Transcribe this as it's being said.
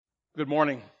Good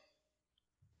morning.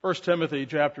 1 Timothy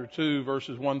chapter 2,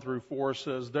 verses 1 through 4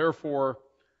 says, "Therefore,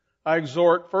 I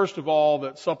exhort, first of all,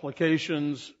 that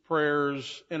supplications,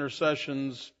 prayers,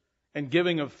 intercessions, and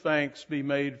giving of thanks be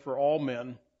made for all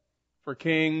men, for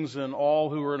kings and all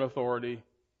who are in authority,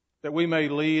 that we may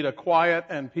lead a quiet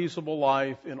and peaceable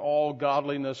life in all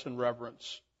godliness and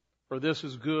reverence. For this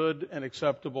is good and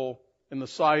acceptable in the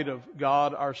sight of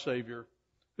God our Savior,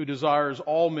 who desires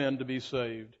all men to be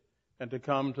saved and to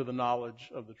come to the knowledge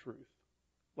of the truth."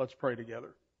 Let's pray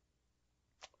together.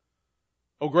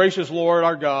 O gracious Lord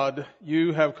our God,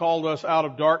 you have called us out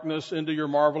of darkness into your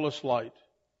marvelous light.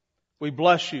 We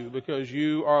bless you because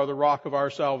you are the rock of our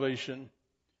salvation.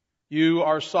 You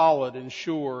are solid and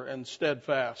sure and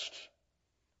steadfast.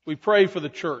 We pray for the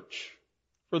church,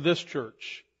 for this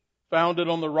church, founded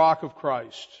on the rock of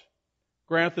Christ.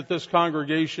 Grant that this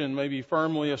congregation may be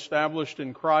firmly established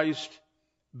in Christ,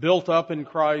 built up in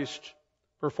Christ,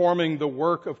 performing the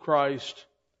work of Christ,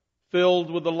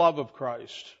 filled with the love of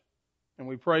Christ. And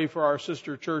we pray for our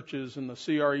sister churches in the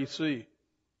CREC,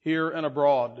 here and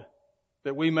abroad,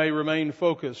 that we may remain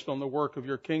focused on the work of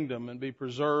your kingdom and be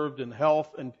preserved in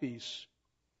health and peace.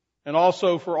 And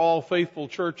also for all faithful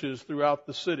churches throughout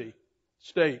the city,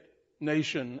 state,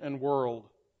 nation, and world,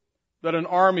 that an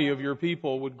army of your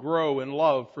people would grow in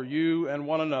love for you and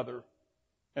one another,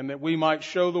 and that we might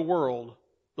show the world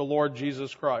the Lord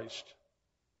Jesus Christ.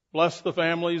 Bless the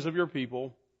families of your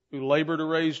people who labor to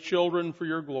raise children for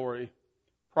your glory.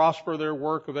 Prosper their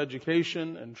work of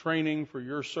education and training for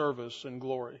your service and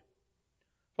glory.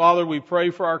 Father, we pray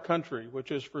for our country, which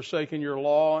has forsaken your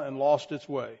law and lost its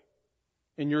way.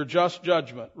 In your just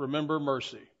judgment, remember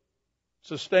mercy.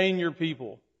 Sustain your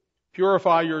people.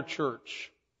 Purify your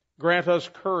church. Grant us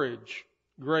courage,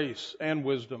 grace, and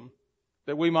wisdom,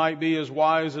 that we might be as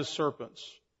wise as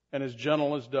serpents and as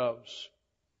gentle as doves.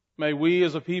 May we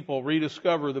as a people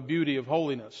rediscover the beauty of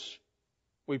holiness.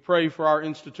 We pray for our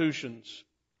institutions,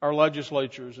 our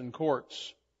legislatures and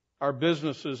courts, our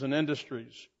businesses and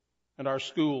industries, and our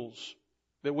schools,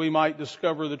 that we might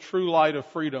discover the true light of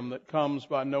freedom that comes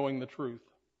by knowing the truth.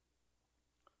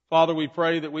 Father, we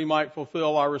pray that we might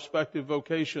fulfill our respective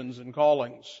vocations and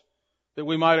callings, that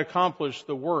we might accomplish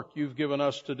the work you've given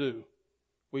us to do.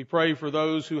 We pray for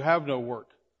those who have no work,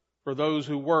 for those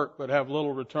who work but have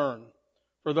little return,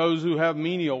 for those who have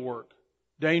menial work,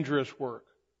 dangerous work,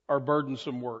 or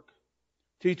burdensome work.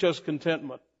 Teach us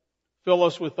contentment. Fill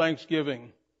us with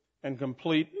thanksgiving and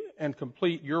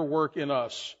complete your work in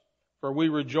us, for we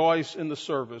rejoice in the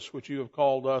service which you have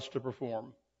called us to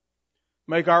perform.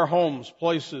 Make our homes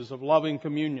places of loving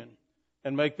communion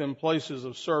and make them places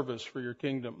of service for your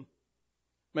kingdom.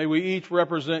 May we each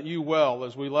represent you well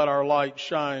as we let our light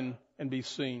shine and be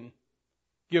seen.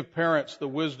 Give parents the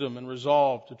wisdom and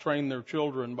resolve to train their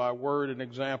children by word and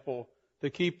example to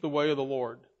keep the way of the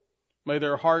Lord. May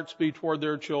their hearts be toward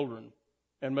their children,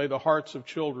 and may the hearts of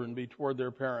children be toward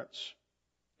their parents.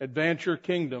 Advance your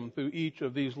kingdom through each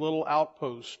of these little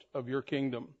outposts of your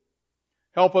kingdom.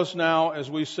 Help us now as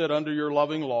we sit under your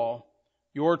loving law,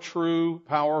 your true,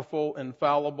 powerful,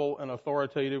 infallible, and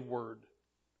authoritative word.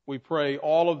 We pray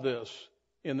all of this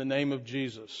in the name of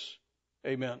Jesus.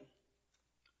 Amen.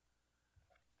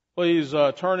 Please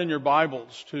turn in your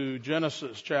Bibles to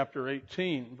Genesis chapter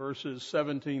 18, verses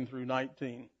 17 through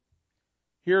 19.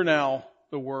 Hear now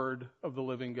the word of the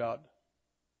living God.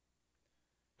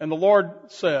 And the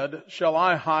Lord said, "Shall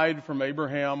I hide from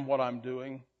Abraham what I'm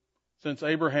doing? Since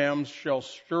Abraham shall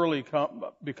surely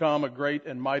become a great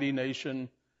and mighty nation,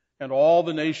 and all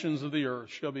the nations of the earth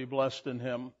shall be blessed in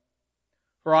him.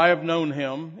 For I have known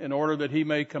him, in order that he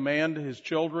may command his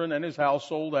children and his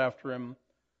household after him,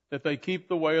 that they keep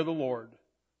the way of the Lord,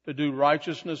 to do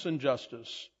righteousness and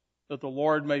justice, that the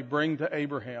Lord may bring to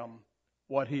Abraham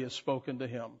what he has spoken to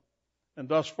him." And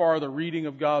thus far the reading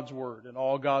of God's word, and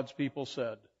all God's people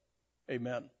said,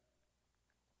 Amen.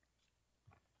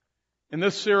 In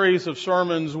this series of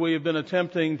sermons, we have been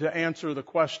attempting to answer the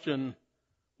question,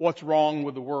 what's wrong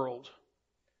with the world?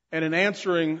 And in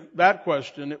answering that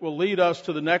question, it will lead us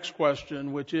to the next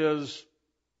question, which is,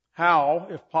 how,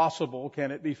 if possible,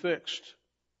 can it be fixed?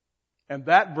 And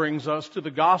that brings us to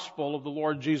the gospel of the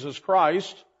Lord Jesus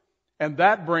Christ, and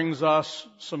that brings us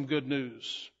some good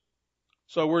news.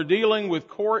 So we're dealing with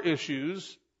core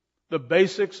issues, the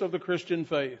basics of the Christian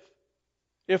faith.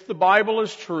 If the Bible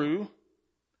is true,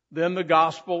 then the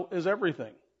gospel is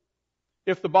everything.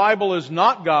 If the Bible is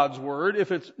not God's word,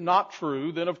 if it's not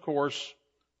true, then of course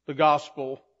the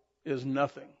gospel is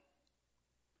nothing.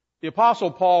 The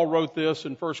Apostle Paul wrote this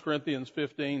in 1 Corinthians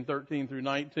 15, 13 through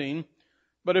 19.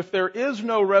 "But if there is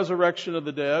no resurrection of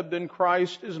the dead, then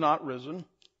Christ is not risen.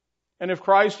 And if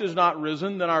Christ is not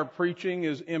risen, then our preaching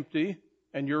is empty,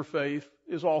 and your faith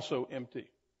is also empty.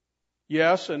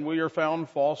 Yes, and we are found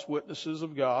false witnesses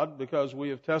of God, because we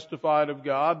have testified of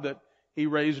God that He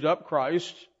raised up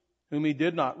Christ, whom He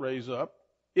did not raise up,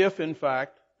 if in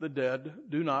fact the dead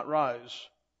do not rise.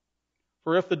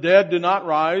 For if the dead do not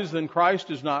rise, then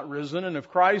Christ is not risen, and if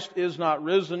Christ is not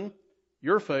risen,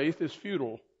 your faith is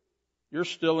futile. You're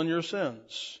still in your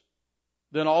sins.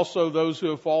 Then also those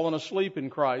who have fallen asleep in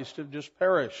Christ have just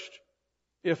perished.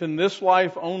 If in this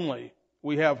life only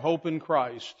we have hope in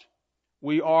Christ,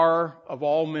 we are, of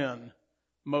all men,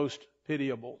 most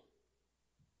pitiable.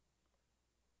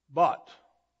 But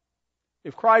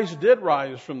if Christ did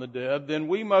rise from the dead, then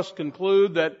we must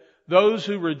conclude that those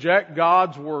who reject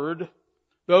God's word,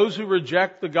 those who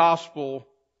reject the gospel,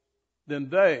 then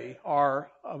they are,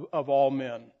 of all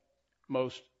men,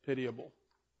 most pitiable.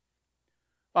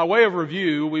 By way of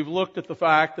review, we've looked at the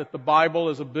fact that the Bible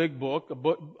is a big book,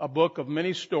 a book of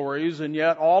many stories, and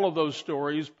yet all of those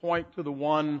stories point to the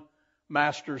one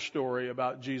master story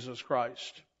about Jesus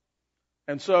Christ.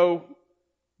 And so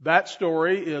that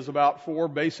story is about four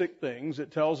basic things.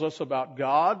 It tells us about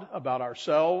God, about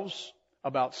ourselves,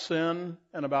 about sin,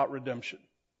 and about redemption.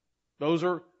 Those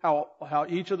are how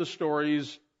each of the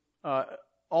stories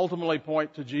ultimately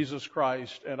point to Jesus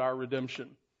Christ and our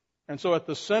redemption. And so at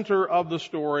the center of the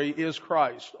story is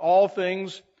Christ. All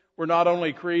things were not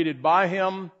only created by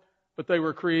Him, but they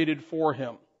were created for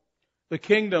Him. The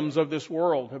kingdoms of this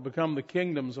world have become the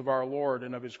kingdoms of our Lord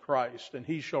and of His Christ, and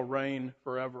He shall reign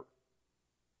forever.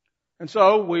 And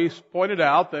so we pointed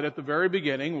out that at the very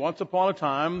beginning, once upon a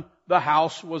time, the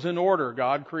house was in order.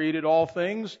 God created all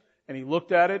things, and He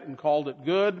looked at it and called it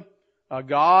good.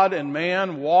 God and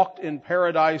man walked in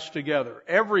paradise together.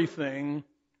 Everything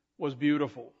was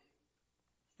beautiful.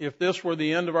 If this were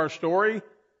the end of our story,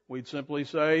 we'd simply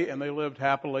say, and they lived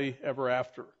happily ever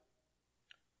after.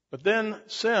 But then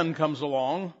sin comes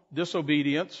along,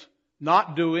 disobedience,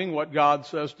 not doing what God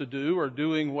says to do or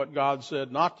doing what God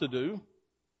said not to do.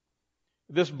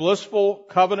 This blissful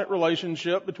covenant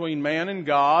relationship between man and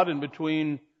God and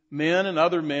between men and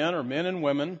other men or men and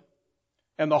women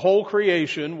and the whole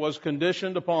creation was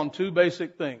conditioned upon two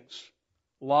basic things,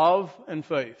 love and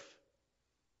faith.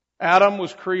 Adam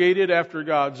was created after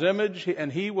God's image,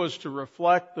 and he was to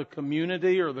reflect the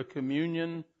community or the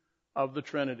communion of the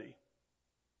Trinity.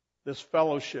 This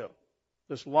fellowship,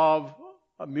 this love,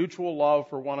 a mutual love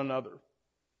for one another.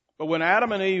 But when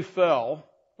Adam and Eve fell,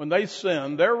 when they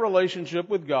sinned, their relationship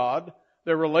with God,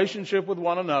 their relationship with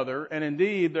one another, and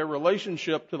indeed their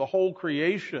relationship to the whole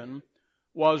creation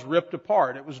was ripped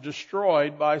apart. It was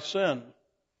destroyed by sin.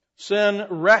 Sin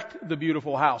wrecked the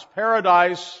beautiful house.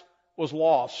 Paradise was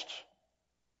lost.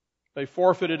 They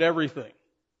forfeited everything.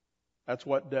 That's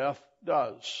what death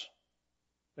does.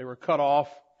 They were cut off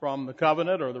from the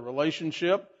covenant or the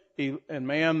relationship. And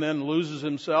man then loses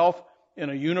himself in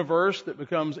a universe that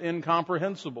becomes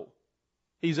incomprehensible.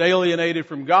 He's alienated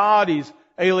from God, he's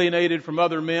alienated from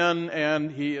other men,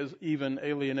 and he is even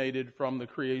alienated from the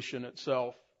creation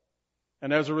itself.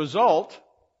 And as a result,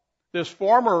 this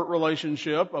former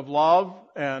relationship of love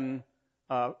and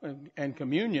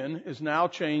communion is now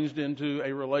changed into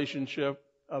a relationship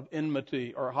of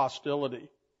enmity or hostility.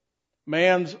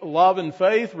 Man's love and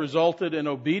faith resulted in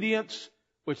obedience,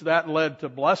 which that led to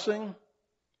blessing.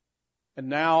 And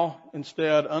now,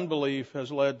 instead, unbelief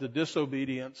has led to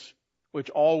disobedience, which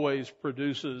always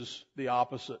produces the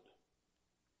opposite.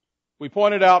 We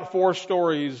pointed out 4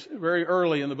 stories very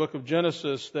early in the book of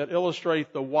Genesis that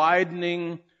illustrate the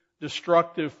widening,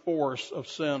 destructive force of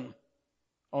sin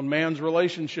on man's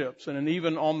relationships and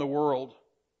even on the world.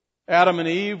 Adam and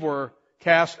Eve were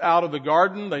cast out of the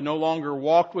garden. They no longer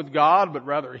walked with God, but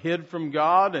rather hid from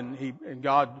God, and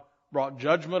God brought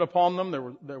judgment upon them.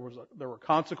 There were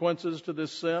consequences to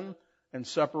this sin and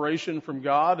separation from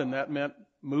God, and that meant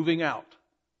moving out.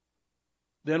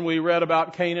 Then we read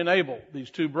about Cain and Abel,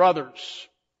 these 2 brothers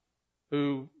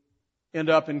who end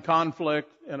up in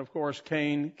conflict, and of course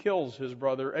Cain kills his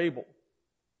brother Abel.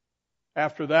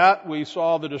 After that, we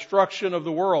saw the destruction of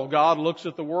the world. God looks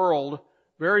at the world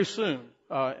very soon,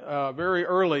 very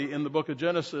early in the book of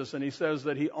Genesis, and He says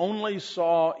that He only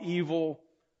saw evil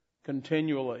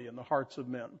continually in the hearts of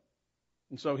men.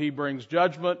 And so He brings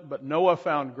judgment, but Noah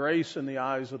found grace in the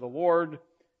eyes of the Lord,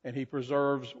 and he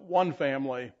preserves one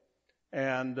family,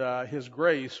 and His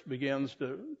grace begins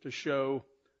to show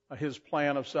His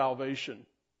plan of salvation.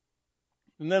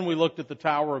 And then we looked at the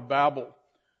Tower of Babel,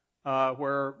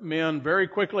 where men very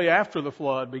quickly after the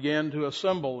flood began to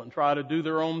assemble and try to do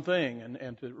their own thing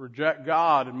and to reject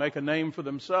God and make a name for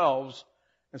themselves.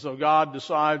 And so God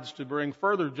decides to bring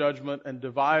further judgment and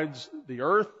divides the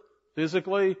earth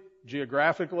physically,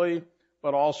 geographically,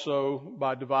 but also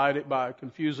by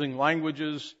confusing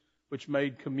languages, which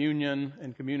made communion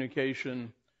and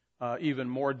communication even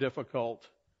more difficult.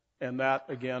 And that,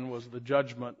 again, was the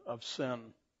judgment of sin.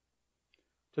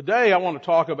 Today, I want to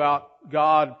talk about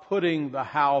God putting the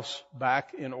house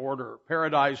back in order,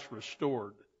 paradise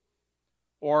restored,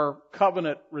 or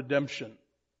covenant redemption.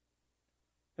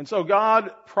 And so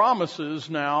God promises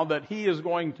now that He is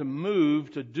going to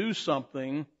move to do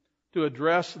something to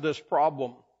address this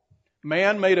problem.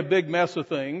 Man made a big mess of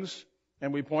things,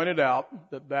 and we pointed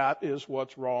out that that is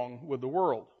what's wrong with the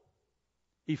world.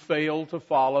 He failed to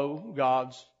follow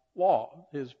God's law,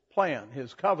 His plan,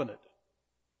 His covenant.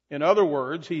 In other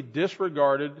words, he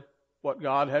disregarded what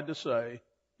God had to say.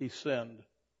 He sinned.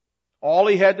 All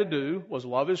he had to do was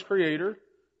love his Creator,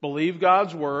 believe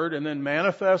God's Word, and then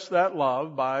manifest that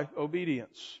love by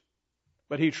obedience.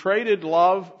 But he traded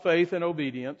love, faith, and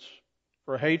obedience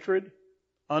for hatred,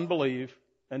 unbelief,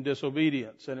 and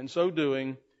disobedience. And in so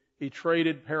doing, he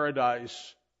traded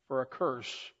paradise for a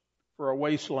curse, for a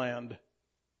wasteland.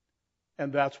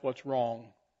 And that's what's wrong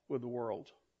with the world.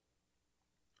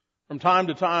 From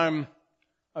the time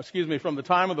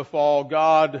of the fall,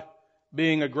 God,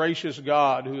 being a gracious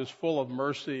God who is full of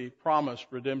mercy, promised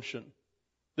redemption.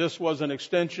 This was an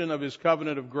extension of His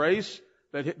covenant of grace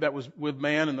that was with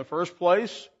man in the first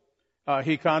place.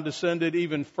 He condescended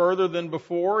even further than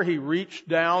before. He reached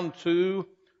down to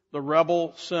the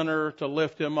rebel sinner to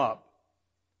lift him up.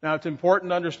 Now, it's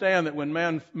important to understand that when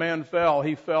man fell,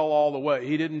 he fell all the way.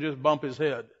 He didn't just bump his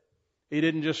head. He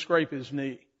didn't just scrape his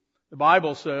knee. The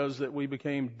Bible says that we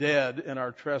became dead in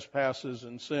our trespasses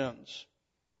and sins.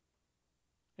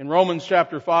 In Romans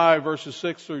chapter 5, verses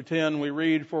 6 through 10, we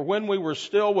read, "For when we were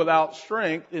still without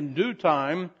strength, in due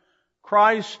time,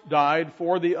 Christ died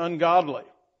for the ungodly.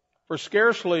 For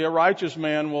scarcely a righteous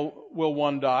man will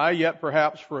one die, yet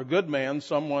perhaps for a good man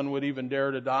someone would even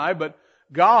dare to die. But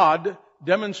God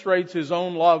demonstrates His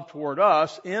own love toward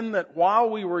us in that while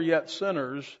we were yet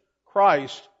sinners,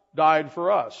 Christ died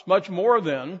for us. Much more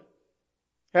then,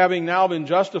 having now been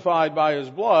justified by His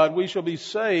blood, we shall be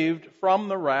saved from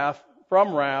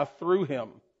wrath through Him.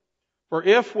 For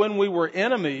if when we were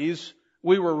enemies,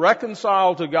 we were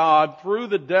reconciled to God through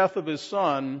the death of His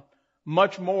Son,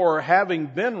 much more, having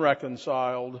been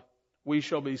reconciled, we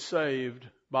shall be saved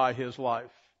by His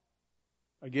life."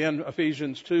 Again,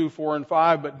 Ephesians 2, 4, and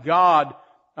 5, but God,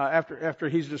 after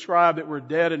He's described that we're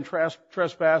dead in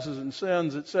trespasses and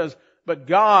sins, it says, "But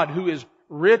God, who is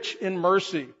rich in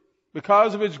mercy,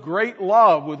 because of His great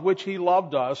love with which He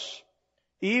loved us,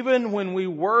 even when we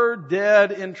were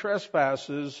dead in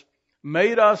trespasses,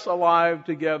 made us alive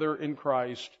together in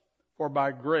Christ, for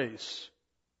by grace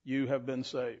you have been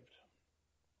saved."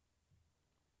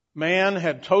 Man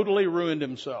had totally ruined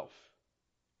himself.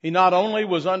 He not only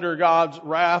was under God's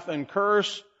wrath and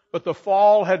curse, but the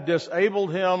fall had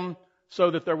disabled him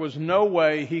so that there was no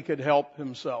way he could help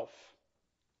himself.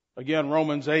 Again,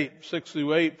 Romans 8, 6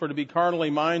 through 8, "For to be carnally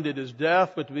minded is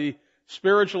death, but to be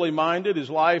spiritually minded is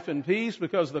life and peace,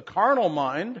 because the carnal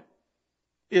mind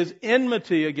is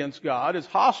enmity against God, is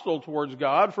hostile towards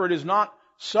God, for it is not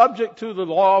subject to the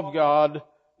law of God,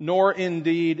 nor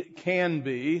indeed can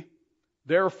be.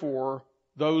 Therefore,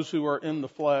 those who are in the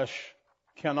flesh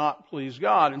cannot please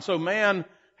God." And so man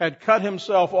had cut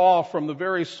himself off from the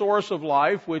very source of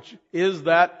life, which is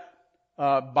that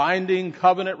binding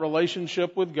covenant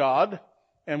relationship with God.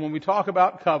 And when we talk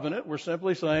about covenant, we're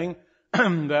simply saying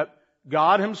that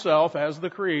God Himself, as the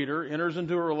Creator, enters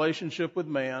into a relationship with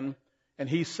man, and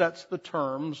He sets the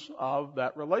terms of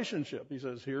that relationship. He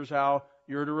says, here's how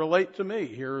you're to relate to me.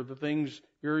 Here are the things,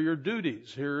 here are your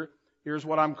duties. Here's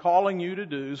what I'm calling you to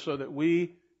do so that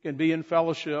we can be in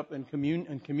fellowship and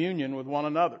communion with one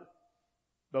another.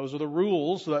 Those are the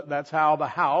rules. That's how the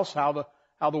house, how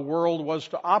the world was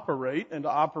to operate, and to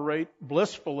operate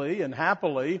blissfully and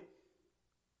happily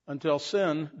until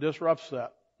sin disrupts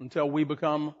that, until we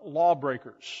become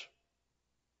lawbreakers.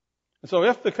 And so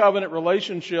if the covenant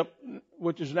relationship,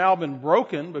 which has now been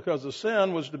broken because of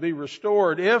sin, was to be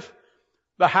restored, if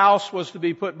the house was to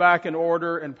be put back in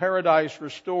order and paradise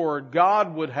restored,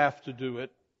 God would have to do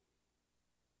it.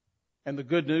 And the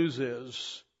good news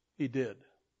is, He did.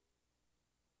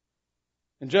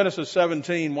 In Genesis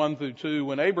 17, 1 through 2,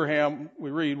 when Abraham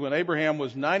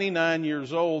was 99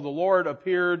 years old,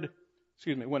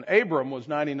 when Abram was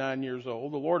 99 years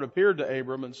old, the Lord appeared to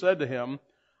Abram and said to him,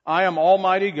 "I am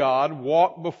Almighty God,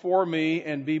 walk before me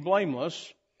and be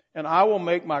blameless, and I will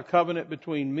make my covenant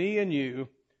between me and you,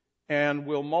 and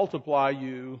will multiply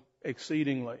you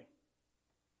exceedingly."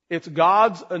 It's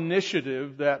God's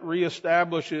initiative that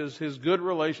reestablishes his good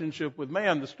relationship with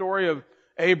man. The story of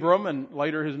Abram, and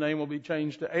later his name will be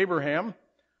changed to Abraham.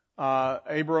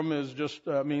 Abram is just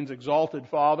means exalted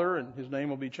father, and his name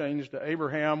will be changed to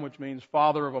Abraham, which means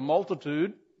father of a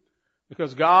multitude.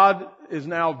 Because God is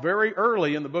now very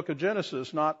early in the book of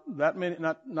Genesis, not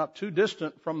too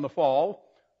distant from the fall.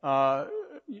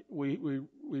 We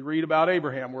read about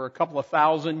Abraham. We're a couple of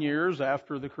thousand years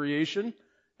after the creation,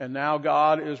 and now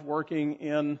God is working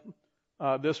in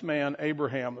this man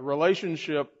Abraham. The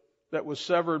relationship that was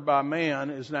severed by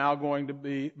man is now going to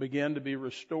begin to be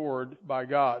restored by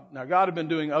God. Now, God had been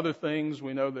doing other things.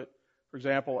 We know that, for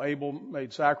example, Abel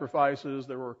made sacrifices.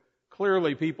 There were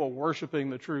clearly people worshiping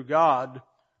the true God,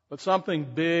 but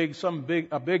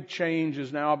a big change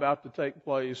is now about to take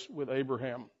place with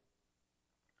Abraham.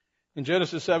 In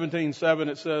Genesis 17:7,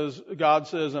 it says, God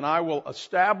says, "And I will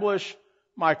establish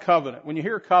my covenant." When you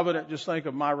hear covenant, just think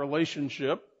of my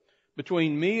relationship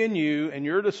between me and you and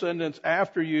your descendants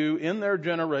after you in their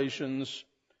generations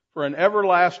for an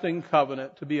everlasting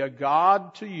covenant to be a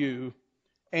God to you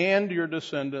and your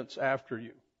descendants after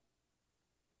you.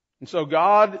 And so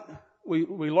God, we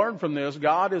learn from this,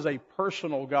 God is a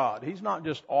personal God. He's not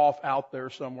just off out there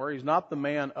somewhere. He's not the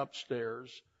man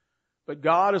upstairs. But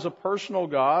God is a personal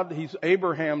God. He's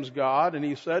Abraham's God, and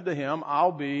he said to him,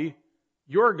 "I'll be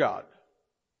your God."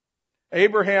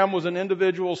 Abraham was an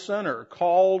individual sinner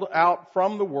called out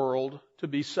from the world to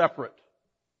be separate.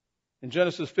 In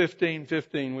Genesis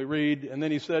 15:15 we read, "And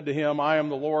then he said to him, I am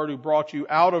the Lord who brought you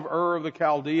out of Ur of the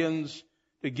Chaldeans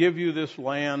to give you this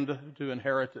land to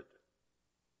inherit it."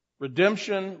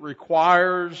 Redemption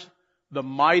requires the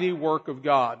mighty work of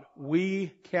God. We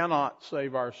cannot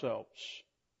save ourselves.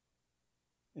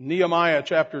 In Nehemiah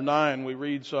chapter 9, we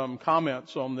read some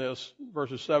comments on this,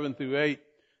 verses 7 through 8.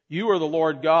 "You are the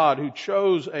Lord God who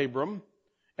chose Abram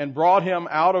and brought him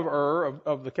out of Ur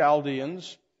of the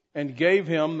Chaldeans and gave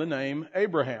him the name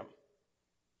Abraham.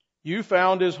 You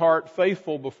found his heart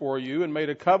faithful before you and made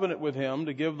a covenant with him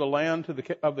to give the land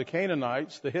of the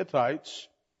Canaanites, the Hittites,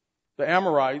 the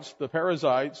Amorites, the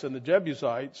Perizzites, and the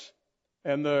Jebusites,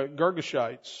 and the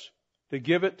Girgashites, to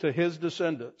give it to his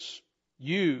descendants.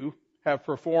 You have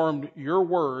performed your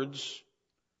words,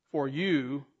 for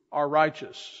you are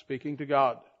righteous," speaking to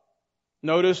God.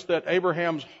 Notice that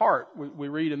Abraham's heart, we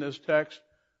read in this text,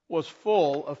 was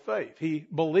full of faith. He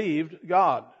believed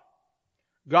God.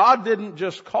 God didn't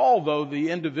just call, though, the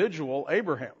individual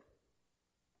Abraham.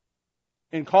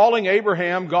 In calling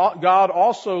Abraham, God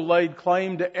also laid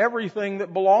claim to everything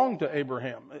that belonged to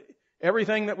Abraham,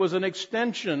 everything that was an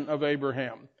extension of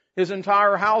Abraham. His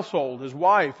entire household, his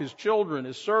wife, his children,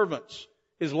 his servants,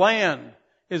 his land,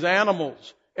 his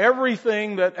animals,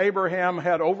 everything that Abraham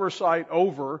had oversight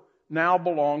over now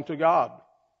belonged to God.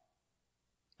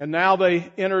 And now they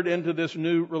entered into this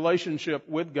new relationship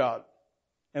with God.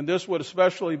 And this would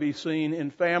especially be seen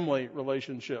in family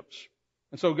relationships.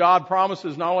 And so God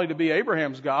promises not only to be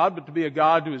Abraham's God, but to be a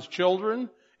God to his children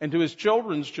and to his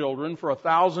children's children for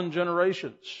 1,000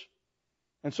 generations.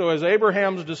 And so as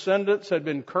Abraham's descendants had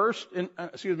been cursed,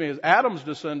 as Adam's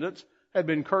descendants had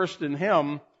been cursed in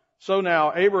him, so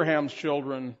now Abraham's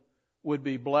children would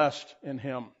be blessed in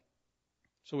him.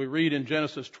 So we read in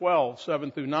Genesis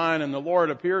 12:7 through 9, "And the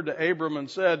Lord appeared to Abram and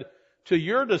said, 'To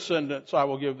your descendants I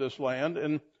will give this land.'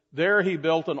 And there he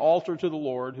built an altar to the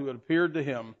Lord who had appeared to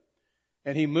him.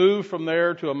 And he moved from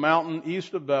there to a mountain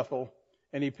east of Bethel,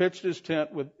 and he pitched his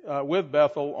tent with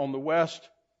Bethel on the west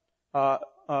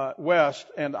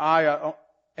and Ai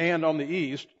and on the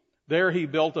east. There he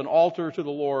built an altar to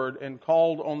the Lord and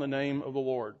called on the name of the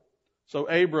Lord. So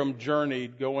Abram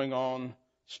journeyed, going on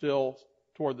still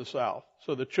toward the south."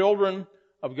 So the children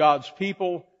of God's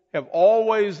people have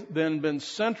always then been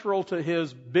central to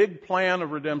his big plan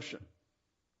of redemption.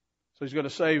 So he's going to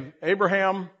save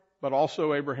Abraham, but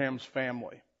also Abraham's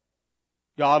family.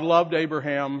 God loved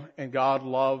Abraham, and God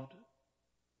loved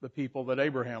the people that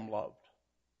Abraham loved.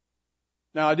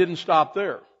 Now, it didn't stop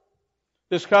there.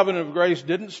 This covenant of grace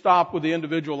didn't stop with the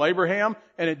individual Abraham,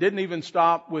 and it didn't even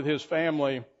stop with his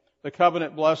family. The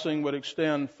covenant blessing would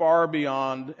extend far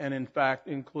beyond and, in fact,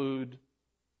 include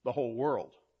the whole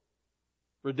world.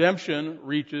 Redemption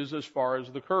reaches as far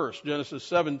as the curse. Genesis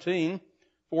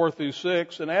 17:4 through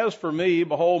 6, "And as for me,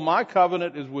 behold, my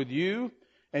covenant is with you,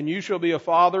 and you shall be a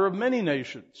father of many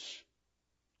nations.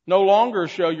 No longer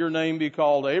shall your name be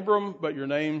called Abram, but your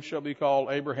name shall be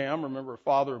called Abraham." Remember,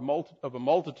 father of a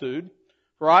multitude.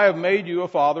 "For I have made you a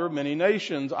father of many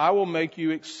nations. I will make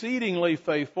you exceedingly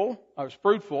fruitful,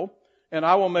 and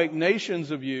I will make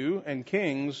nations of you, and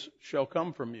kings shall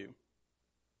come from you."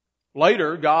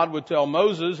 Later, God would tell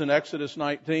Moses in Exodus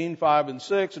 19:5 and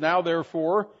 6, "Now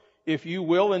therefore, if you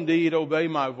will indeed obey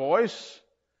my voice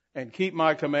and keep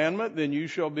my commandment, then you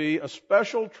shall be a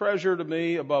special treasure to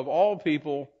me above all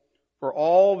people, for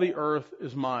all the earth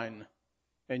is mine.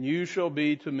 And you shall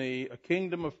be to me a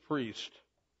kingdom of priests.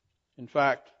 In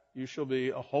fact, you shall be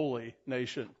a holy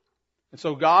nation." And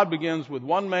so God begins with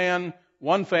one man,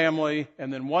 one family,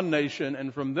 and then one nation.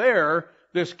 And from there,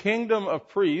 this kingdom of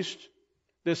priests,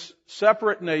 this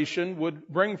separate nation, would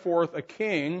bring forth a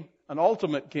king, an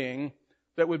ultimate king,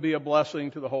 that would be a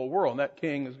blessing to the whole world. And that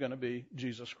king is going to be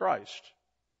Jesus Christ.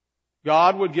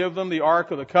 God would give them the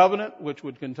Ark of the Covenant, which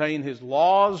would contain His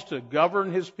laws to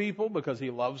govern His people because He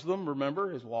loves them. Remember,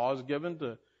 His law is given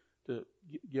to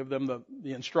give them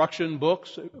the instruction book,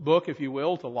 if you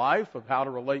will, to life of how to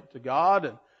relate to God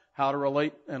and how to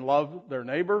relate and love their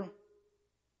neighbor.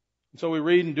 And so we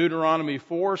read in Deuteronomy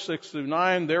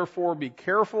 4:6-9, "Therefore be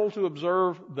careful to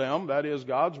observe them," that is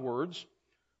God's words,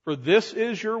 "for this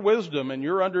is your wisdom and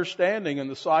your understanding in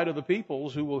the sight of the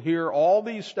peoples who will hear all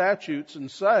these statutes and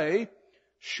say,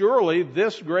 'Surely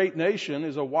this great nation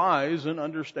is a wise and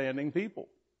understanding people.'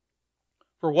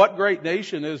 For what great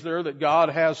nation is there that God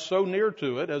has so near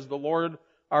to it as the Lord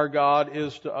our God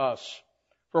is to us?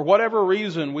 For whatever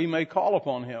reason we may call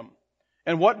upon Him.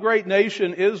 And what great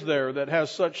nation is there that has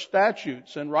such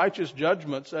statutes and righteous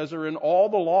judgments as are in all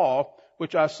the law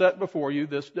which I set before you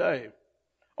this day?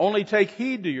 Only take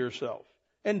heed to yourself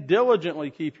and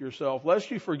diligently keep yourself, lest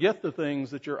you forget the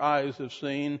things that your eyes have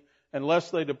seen, and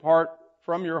lest they depart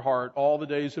from your heart all the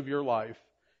days of your life,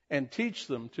 and teach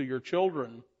them to your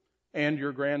children and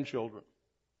your grandchildren."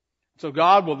 So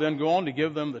God will then go on to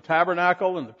give them the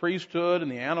tabernacle and the priesthood and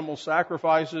the animal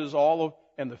sacrifices,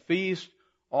 and the feast.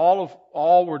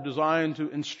 All were designed to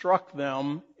instruct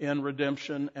them in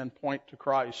redemption and point to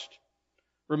Christ.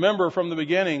 Remember, from the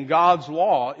beginning, God's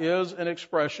law is an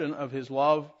expression of His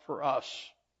love for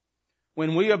us.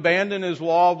 When we abandoned His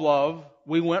law of love,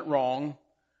 we went wrong,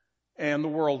 and the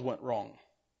world went wrong.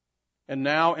 And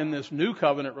now in this new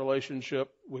covenant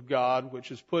relationship with God,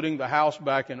 which is putting the house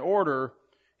back in order,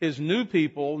 His new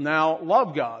people now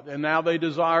love God, and now they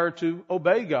desire to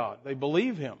obey God. They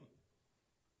believe Him.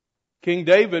 King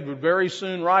David would very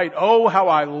soon write, "Oh, how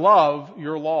I love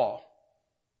your law."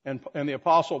 And the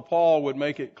Apostle Paul would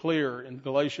make it clear in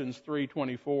Galatians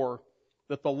 3:24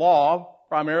 that the law,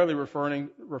 primarily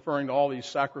referring to all these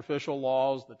sacrificial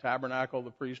laws, the tabernacle,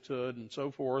 the priesthood, and so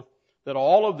forth, that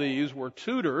all of these were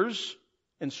tutors,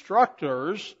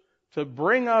 instructors, to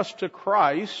bring us to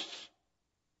Christ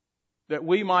that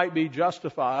we might be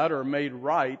justified or made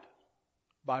right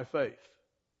by faith.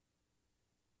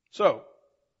 So,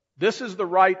 this is the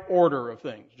right order of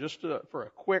things. Just for a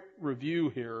quick review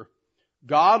here,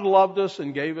 God loved us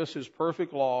and gave us His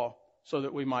perfect law so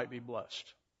that we might be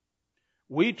blessed.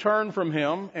 We turned from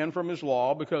Him and from His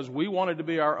law because we wanted to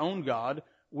be our own God.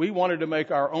 We wanted to make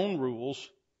our own rules,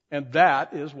 and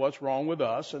that is what's wrong with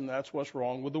us, and that's what's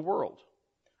wrong with the world.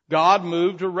 God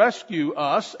moved to rescue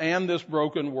us and this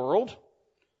broken world.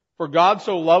 For God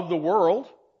so loved the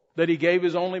world that He gave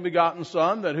His only begotten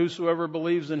Son, that whosoever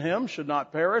believes in Him should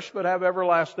not perish but have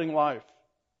everlasting life.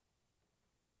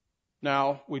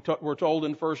 Now, we're told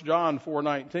in 1 John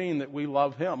 4:19 that we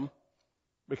love Him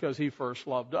because He first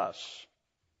loved us.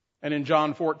 And in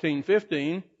John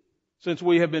 14:15, since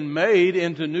we have been made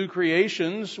into new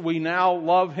creations, we now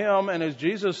love Him. And as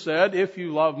Jesus said, "If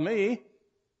you love me,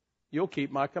 you'll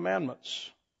keep my commandments."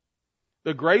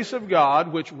 The grace of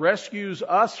God, which rescues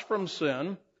us from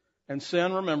sin, and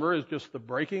sin, remember, is just the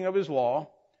breaking of His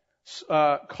law,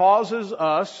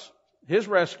 His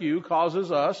rescue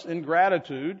causes us in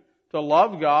gratitude to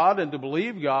love God and to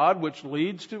believe God, which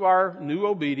leads to our new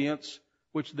obedience,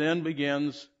 which then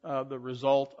begins the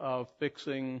result of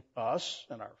fixing us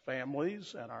and our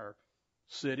families and our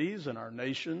cities and our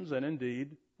nations and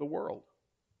indeed the world.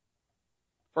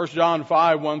 1 John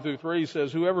 5:1-3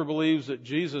 says, "Whoever believes that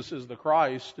Jesus is the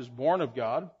Christ is born of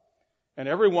God, and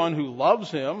everyone who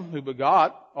loves Him, who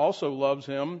begot, also loves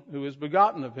Him who is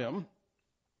begotten of Him.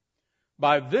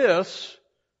 By this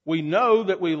we know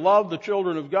that we love the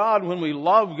children of God when we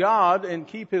love God and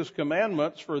keep His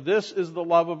commandments, for this is the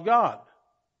love of God,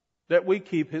 that we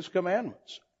keep His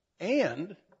commandments.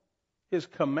 And His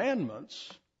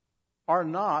commandments are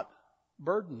not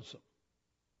burdensome."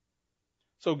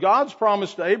 So God's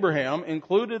promise to Abraham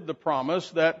included the promise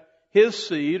that his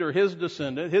seed or his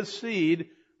descendant, his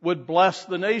seed, would bless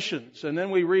the nations. And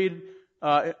then we read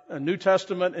a New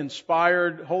Testament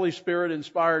inspired, Holy Spirit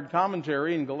inspired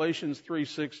commentary in Galatians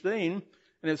 3:16,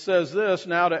 and it says this,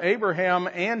 "Now to Abraham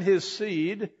and his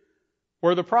seed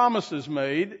were the promises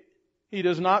made. He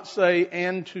does not say,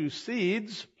 and to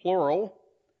seeds, plural,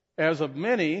 as of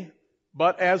many,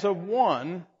 but as of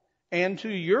one, and to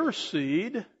your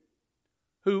seed,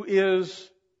 who is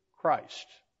Christ.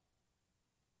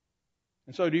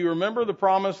 And so do you remember the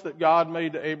promise that God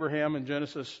made to Abraham in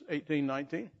Genesis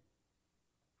 18:19?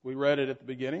 We read it at the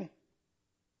beginning.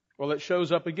 Well, it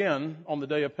shows up again on the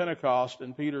day of Pentecost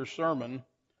in Peter's sermon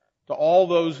to all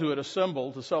those who had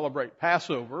assembled to celebrate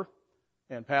Passover.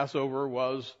 And Passover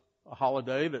was a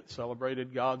holiday that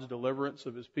celebrated God's deliverance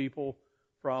of his people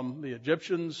from the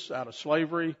Egyptians out of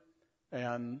slavery,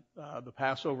 and the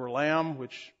Passover lamb,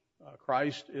 which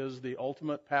Christ is the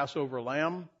ultimate Passover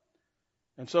lamb.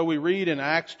 And so we read in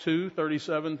Acts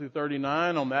 2:37 through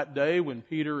 39, on that day when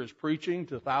Peter is preaching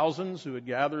to thousands who had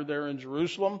gathered there in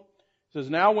Jerusalem, it says,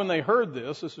 now when they heard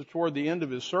this is toward the end of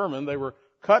his sermon, they were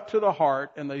cut to the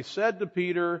heart, and they said to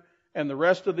Peter and the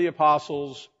rest of the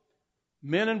apostles,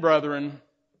 men and brethren,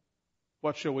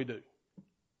 what shall we do?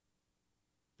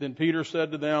 Then Peter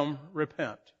said to them,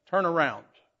 repent, turn around,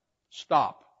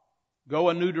 stop, go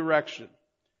a new direction,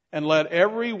 and let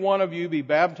every one of you be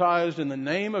baptized in the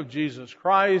name of Jesus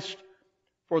Christ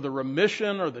for the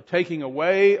remission or the taking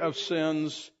away of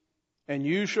sins, and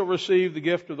you shall receive the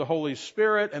gift of the Holy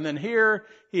Spirit. And then here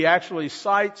he actually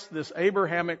cites this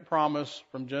Abrahamic promise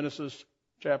from Genesis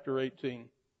chapter 18.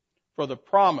 For the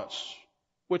promise,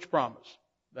 which promise?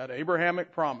 That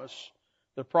Abrahamic promise.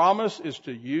 The promise is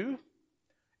to you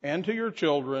and to your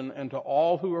children and to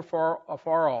all who are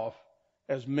far off,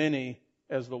 as many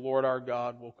as the Lord our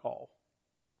God will call.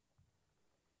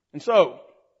 And so,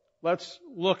 let's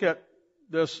look at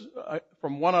this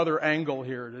from one other angle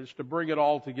here, just to bring it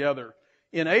all together.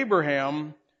 In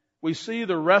Abraham, we see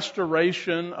the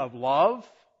restoration of love,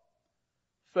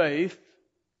 faith,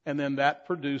 and then that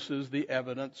produces the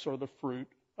evidence or the fruit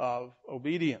of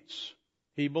obedience.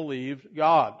 He believed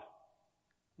God.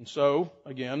 And so,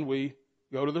 again, we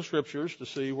go to the Scriptures to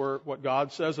see what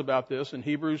God says about this. In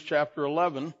Hebrews chapter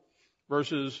 11,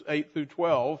 verses 8 through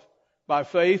 12, by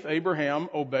faith Abraham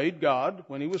obeyed God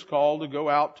when he was called to go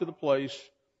out to the place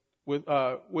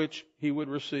which he would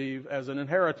receive as an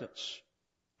inheritance.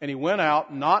 And he went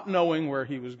out not knowing where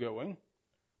he was going.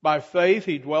 By faith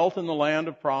he dwelt in the land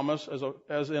of promise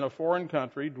as in a foreign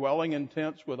country, dwelling in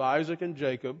tents with Isaac and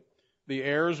Jacob, the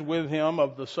heirs with him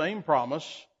of the same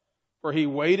promise. For he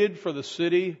waited for the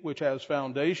city which has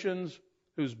foundations,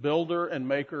 whose builder and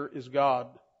maker is God.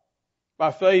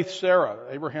 By faith Sarah,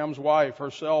 Abraham's wife,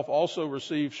 herself also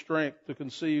received strength to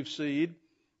conceive seed,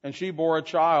 and she bore a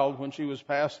child when she was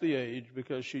past the age,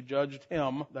 because she judged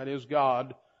him, that is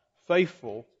God,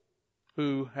 faithful,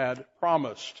 who had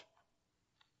promised.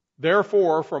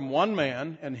 Therefore, from one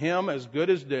man, and him as good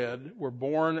as dead, were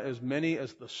born as many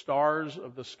as the stars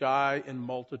of the sky in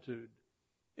multitude,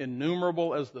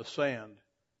 innumerable as the sand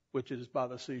which is by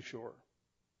the seashore.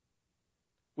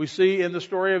 We see in the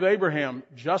story of Abraham,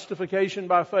 justification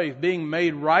by faith, being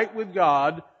made right with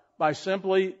God by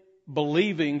simply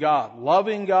believing God,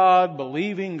 loving God,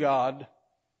 believing God.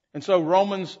 And so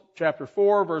Romans chapter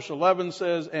 4, verse 11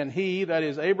 says, and he, that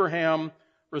is Abraham,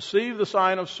 received the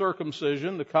sign of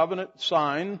circumcision, the covenant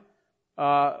sign.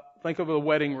 Think of a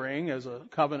wedding ring as a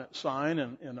covenant sign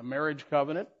in a marriage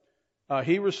covenant.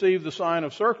 He received the sign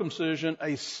of circumcision,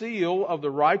 a seal of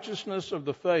the righteousness of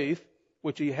the faith,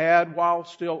 which he had while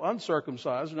still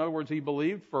uncircumcised. In other words, he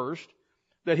believed first,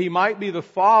 that he might be the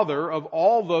father of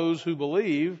all those who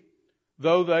believe,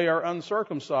 though they are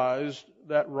uncircumcised,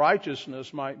 that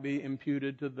righteousness might be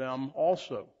imputed to them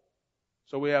also.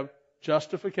 So we have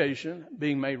justification,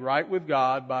 being made right with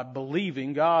God by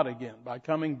believing God again, by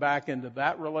coming back into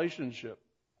that relationship.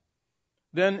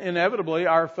 Then inevitably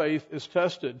our faith is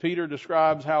tested. Peter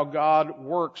describes how God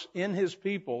works in his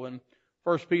people in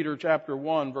 1 Peter chapter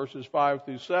 1, verses 5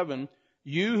 through 7.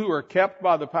 You who are kept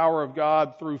by the power of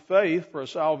God through faith for a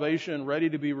salvation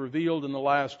ready to be revealed in the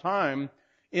last time,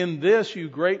 in this you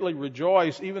greatly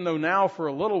rejoice, even though now for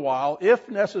a little while, if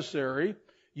necessary,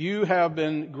 you have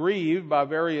been grieved by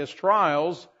various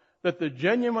trials, that the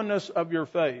genuineness of your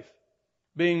faith,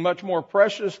 being much more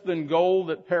precious than gold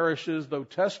that perishes, though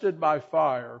tested by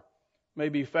fire, may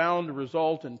be found to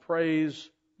result in praise,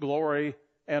 glory,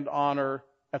 and honor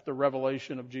at the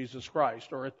revelation of Jesus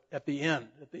Christ, or at the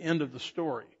end of the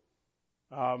story.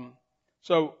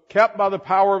 So kept by the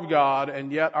power of God,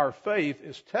 and yet our faith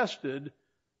is tested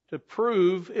to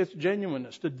prove its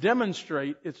genuineness, to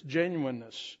demonstrate its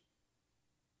genuineness.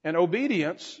 And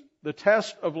obedience, the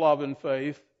test of love and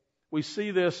faith, we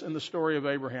see this in the story of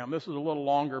Abraham. This is a little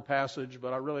longer passage,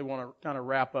 but I really want to kind of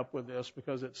wrap up with this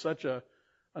because it's such an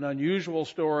unusual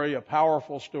story, a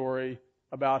powerful story,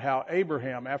 about how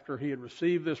Abraham, after he had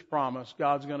received this promise,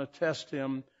 God's going to test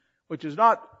him, which is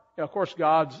not, of course,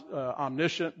 God's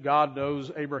omniscient. God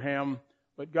knows Abraham.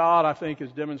 But God, I think,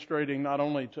 is demonstrating not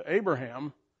only to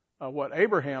Abraham what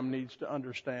Abraham needs to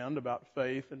understand about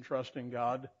faith and trusting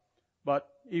God, but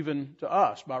even to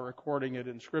us by recording it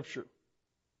in Scripture.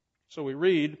 So we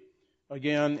read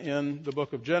again in the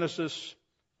book of Genesis,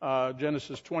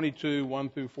 Genesis 22, 1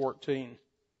 through 14.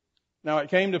 Now it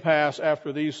came to pass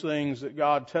after these things that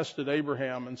God tested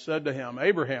Abraham and said to him,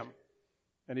 Abraham,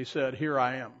 and he said, Here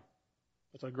I am.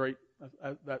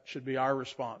 That should be our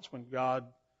response. When God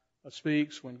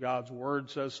speaks, when God's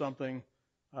word says something,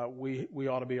 we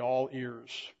ought to be all ears.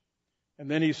 And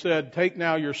then he said, Take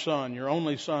now your son, your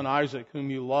only son Isaac, whom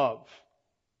you love,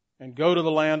 and go to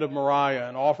the land of Moriah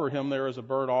and offer him there as a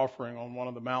burnt offering on one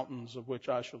of the mountains of which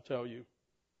I shall tell you.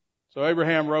 So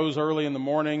Abraham rose early in the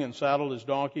morning and saddled his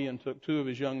donkey and took 2 of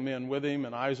his young men with him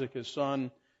and Isaac his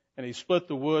son, and he split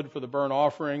the wood for the burnt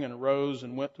offering and arose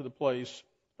and went to the place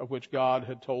of which God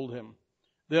had told him.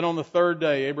 Then on the 3rd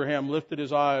day Abraham lifted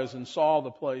his eyes and saw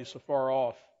the place afar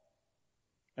off.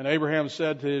 And Abraham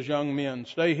said to his young men,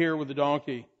 Stay here with the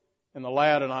donkey, and the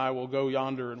lad and I will go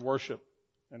yonder and worship,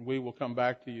 and we will come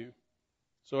back to you.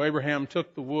 So Abraham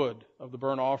took the wood of the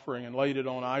burnt offering and laid it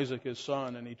on Isaac his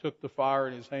son, and he took the fire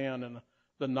in his hand and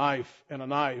a knife,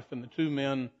 and the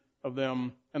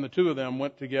two of them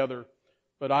went together.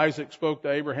 But Isaac spoke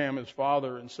to Abraham his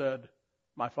father and said,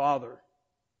 My father.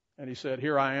 And he said,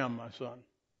 Here I am, my son.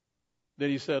 Then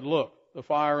he said, Look, the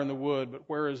fire and the wood, but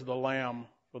where is the lamb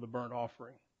for the burnt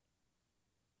offering?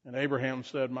 And Abraham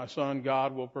said, My son,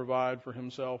 God will provide for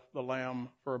himself the lamb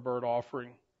for a burnt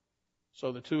offering.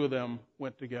 So the two of them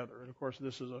went together. And of course,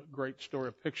 this is a great story,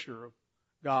 a picture of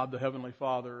God, the Heavenly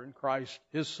Father, and Christ,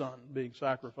 his Son, being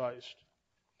sacrificed.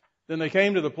 Then they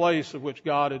came to the place of which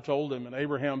God had told him, and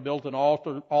Abraham built an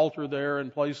altar there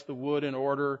and placed the wood in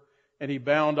order, and he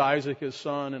bound Isaac his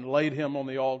son and laid him on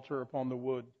the altar upon the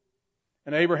wood.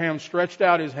 And Abraham stretched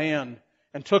out his hand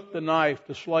and took the knife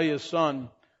to slay his son.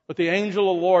 But the angel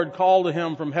of the Lord called to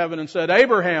him from heaven and said,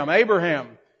 Abraham, Abraham.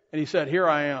 And he said, Here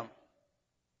I am.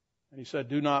 And he said,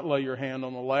 Do not lay your hand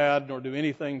on the lad, nor do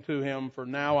anything to him, for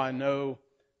now I know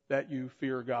that you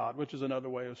fear God, which is another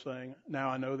way of saying, now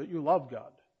I know that you love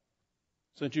God,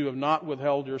 since you have not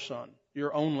withheld your son,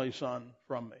 your only son,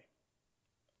 from me.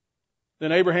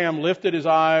 Then Abraham lifted his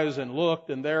eyes and looked,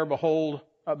 and there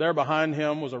behind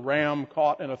him was a ram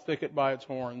caught in a thicket by its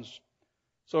horns.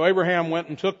 So Abraham went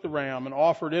and took the ram and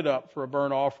offered it up for a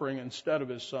burnt offering instead of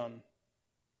his son.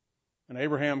 And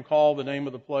Abraham called the name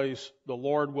of the place, The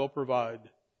Lord will provide.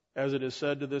 As it is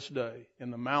said to this day,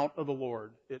 In the mount of the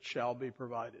Lord it shall be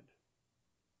provided.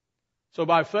 So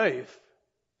by faith,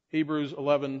 Hebrews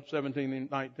 11, 17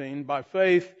 and 19, by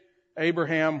faith,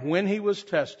 Abraham, when he was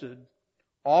tested,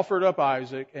 offered up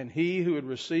Isaac, and he who had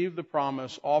received the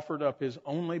promise offered up his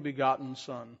only begotten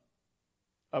son,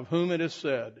 of whom it is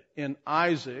said, In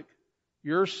Isaac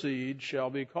your seed shall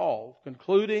be called,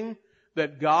 concluding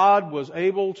that God was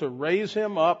able to raise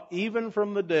him up even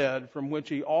from the dead, from which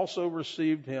he also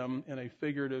received him in a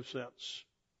figurative sense.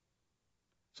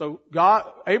 So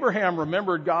Abraham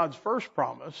remembered God's first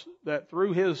promise that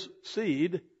through his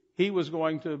seed he was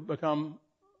going to become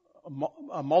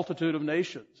a multitude of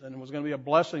nations and was going to be a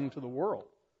blessing to the world.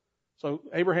 So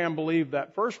Abraham believed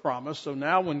that first promise. So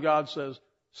now when God says,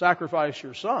 Sacrifice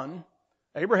your son,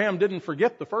 Abraham didn't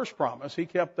forget the first promise. He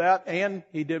kept that, and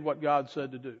he did what God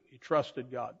said to do. He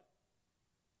trusted God.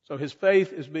 So his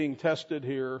faith is being tested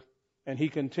here, and he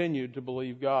continued to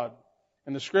believe God.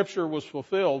 And the scripture was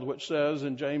fulfilled, which says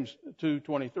in James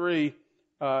 2:23,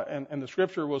 and the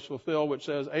scripture was fulfilled, which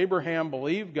says, Abraham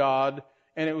believed God,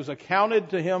 and it was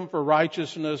accounted to him for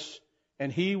righteousness,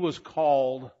 and he was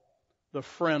called the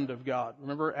friend of God.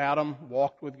 Remember, Adam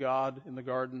walked with God in the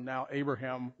garden. Now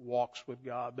Abraham walks with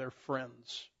God. They're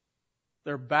friends.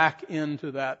 They're back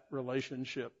into that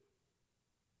relationship.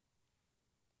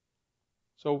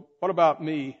 So what about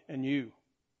me and you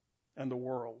and the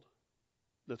world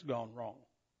that's gone wrong?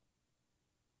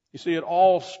 You see, it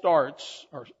all starts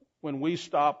when we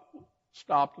stopped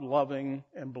loving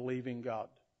and believing God.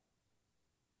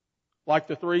 Like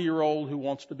the 3-year-old who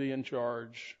wants to be in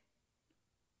charge,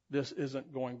 this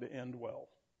isn't going to end well.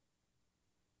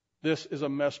 This is a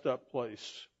messed up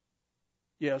place.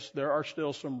 Yes, there are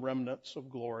still some remnants of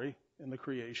glory in the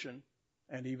creation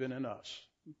and even in us.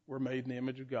 We're made in the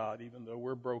image of God, even though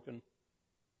we're broken.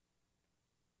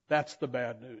 That's the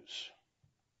bad news.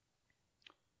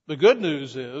 The good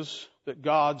news is that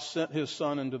God sent his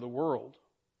Son into the world,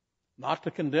 not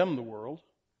to condemn the world,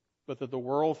 but that the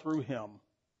world through him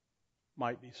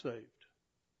might be saved.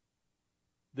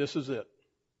 This is it.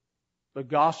 The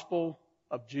gospel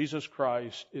of Jesus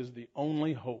Christ is the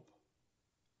only hope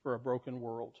for a broken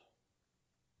world.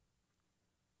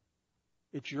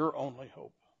 It's your only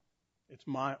hope. It's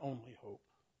my only hope.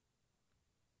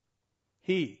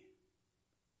 He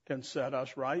can set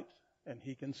us right, and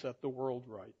He can set the world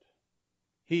right.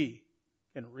 He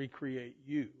can recreate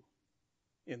you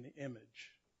in the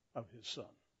image of His Son.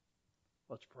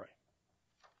 Let's pray.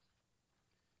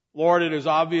 Lord, it is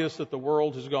obvious that the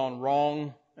world has gone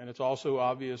wrong, and it's also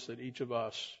obvious that each of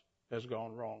us has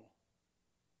gone wrong.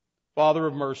 Father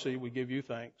of mercy, we give you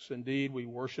thanks. Indeed, we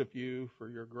worship you for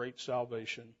your great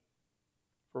salvation,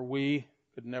 for we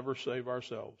could never save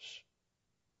ourselves.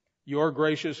 Your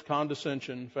gracious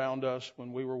condescension found us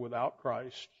when we were without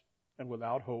Christ and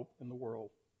without hope in the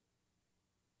world.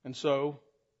 And so,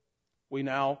 we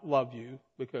now love you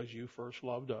because you first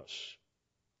loved us.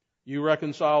 You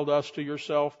reconciled us to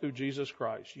yourself through Jesus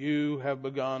Christ. You have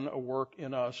begun a work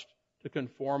in us to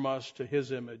conform us to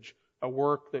His image, a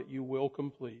work that you will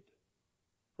complete.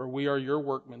 For we are your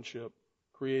workmanship,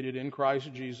 created in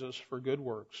Christ Jesus for good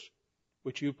works,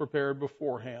 which you prepared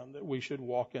beforehand that we should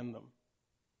walk in them.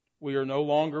 We are no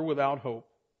longer without hope,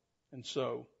 and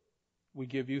so we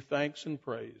give you thanks and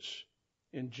praise.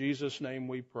 In Jesus' name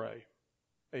we pray.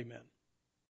 Amen.